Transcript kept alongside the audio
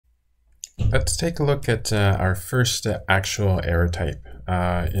Let's take a look at our first actual error type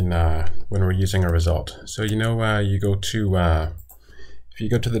when we're using a result. So you go to if you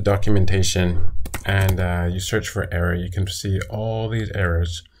go to the documentation and you search for error, you can see all these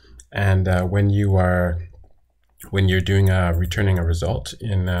errors. And when you're doing returning a result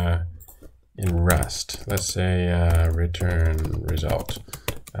in Rust, let's say return result.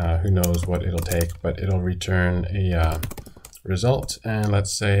 Who knows what it'll take, but it'll return a result, and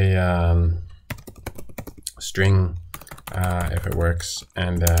let's say string if it works,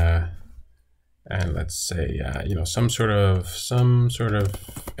 and let's say some sort of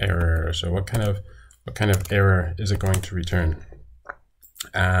error. So what kind of error is it going to return?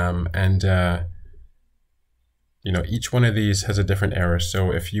 Each one of these has a different error.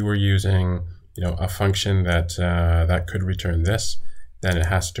 So if you were using a function that could return this, then it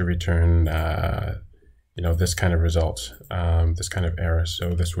has to return this kind of result, this kind of error.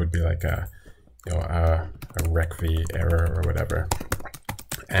 So this would be like a recv error or whatever,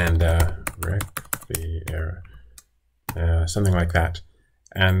 and recv error, something like that.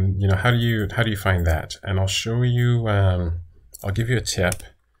 And how do you find that? And I'll show you. I'll give you a tip,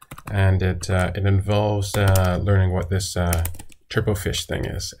 and it involves learning what this TURBOFISH thing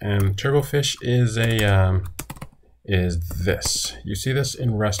is. And TURBOFISH is this. You see this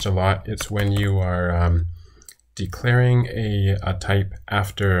in Rust a lot. It's when you are declaring a type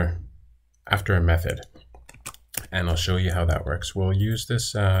after a method, and I'll show you how that works. We'll use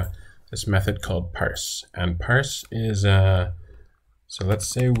this this method called parse, and parse is so let's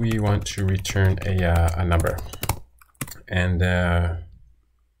say we want to return a number, and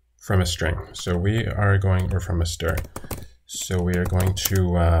from a string. So or from a str. So we are going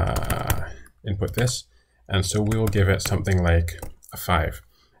to input this. And so we will give it something like a 5,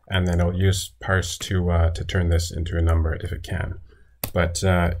 and then it'll use parse to turn this into a number if it can. But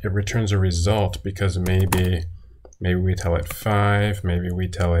it returns a result because maybe we tell it 5, maybe we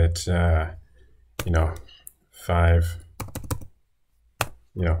tell it 5.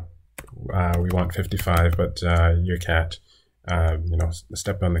 We want 55, but your cat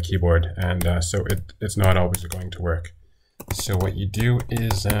stepped on the keyboard, and so it's not always going to work. So what you do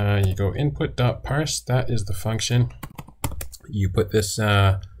is you go input.parse, that is the function. You put this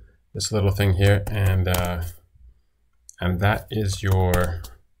this little thing here, and that is your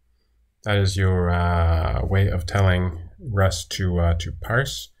way of telling Rust to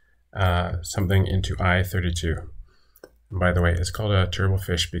parse something into I32. And by the way, it's called a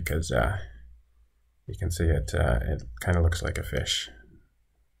TURBOFISH because you can see it kind of looks like a fish.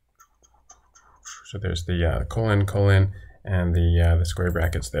 So there's the colon, and the square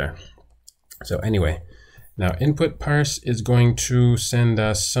brackets there. So anyway, now input parse is going to send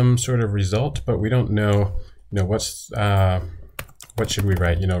us some sort of result, but we don't know, what should we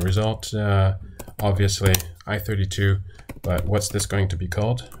write? Result, obviously I32, but what's this going to be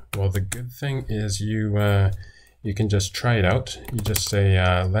called? Well, the good thing is you can just try it out. You just say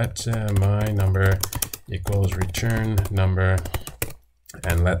let my number equals return number,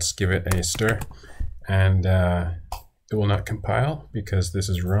 and let's give it a stir, and it will not compile because this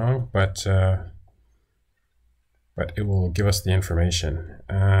is wrong, but it will give us the information.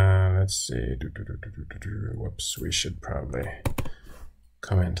 Let's see. Whoops, we should probably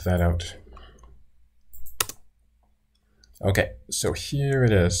comment that out. Okay, so here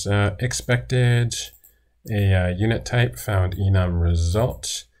it is. Expected a unit type found enum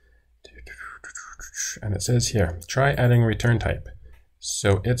result, and it says here try adding return type.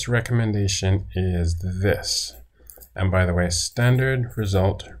 So its recommendation is this. And by the way, standard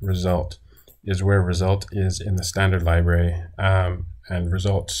result is where result is in the standard library, and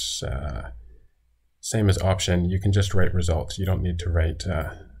results, same as option, you can just write result. You don't need to write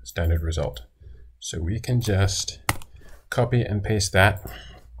standard result. So we can just copy and paste that.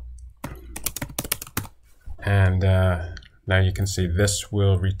 And now you can see this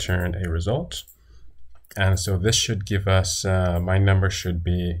will return a result. And so this should give us, my number should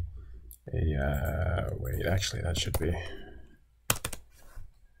be wait, actually that should be,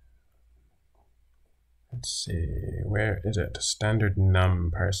 let's see, where is it? Standard num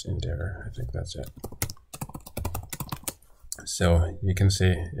parse int error, I think that's it. So you can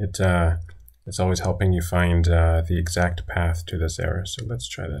see it's always helping you find the exact path to this error. So let's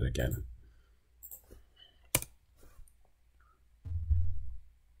try that again.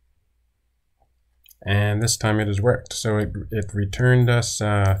 And this time it has worked. So it returned us,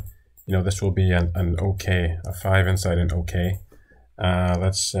 this will be an OK, a 5 inside an OK.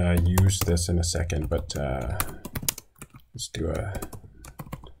 Let's use this in a second, but let's do a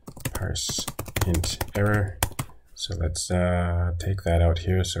parse int error. So let's take that out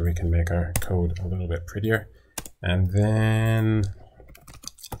here so we can make our code a little bit prettier. And then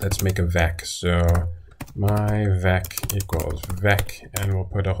let's make a vec. So my vec equals vec, and we'll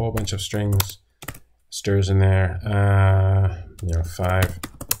put a whole bunch of strings, strs in there, 5.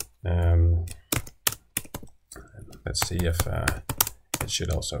 Let's see if it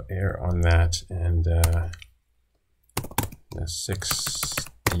should also err on that, and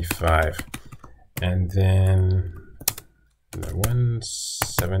 65, and then 1,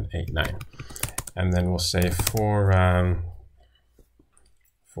 7, 8, 9, and then we'll say for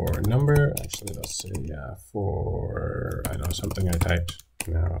number, actually let's say for, I know something I typed,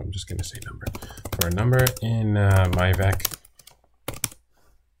 no, I'm just going to say number. For a number in my vec,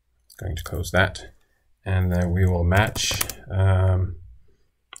 going to close that, and then we will match,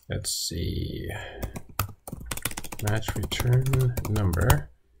 let's see, match return number,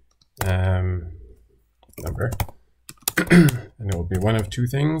 number, and it will be one of two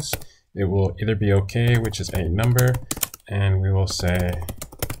things. It will either be okay, which is a number, and we will say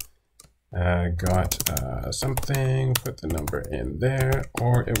got something, put the number in there,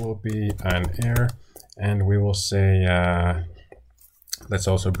 or it will be an error, and we will say let's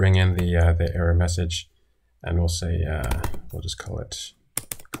also bring in the error message, and we'll say we'll just call it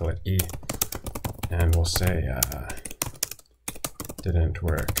E, and we'll say didn't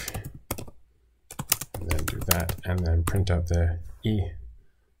work, and then do that, and then print out the E,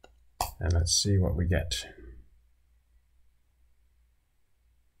 and let's see what we get.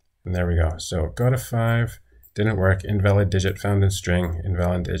 And there we go. So go to 5, didn't work, invalid digit found in string,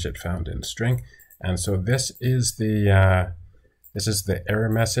 invalid digit found in string. And so this is the error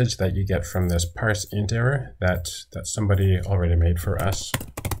message that you get from this parse int error that somebody already made for us.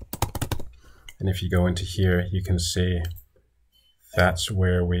 And if you go into here, you can see that's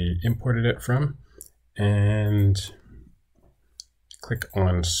where we imported it from. And click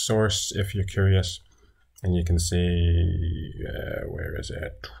on source if you're curious, and you can see where is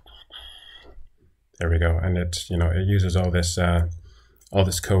it? There we go. And it it uses all this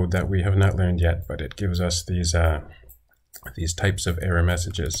code that we have not learned yet, but it gives us these types of error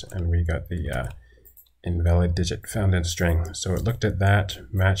messages, and we got the invalid digit found in string. So it looked at that,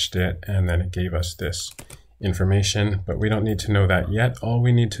 matched it, and then it gave us this information, but we don't need to know that yet. All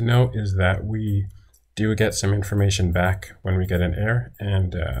we need to know is that we do get some information back when we get an error,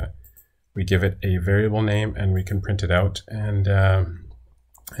 and we give it a variable name, and we can print it out, and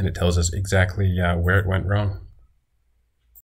it tells us exactly where it went wrong.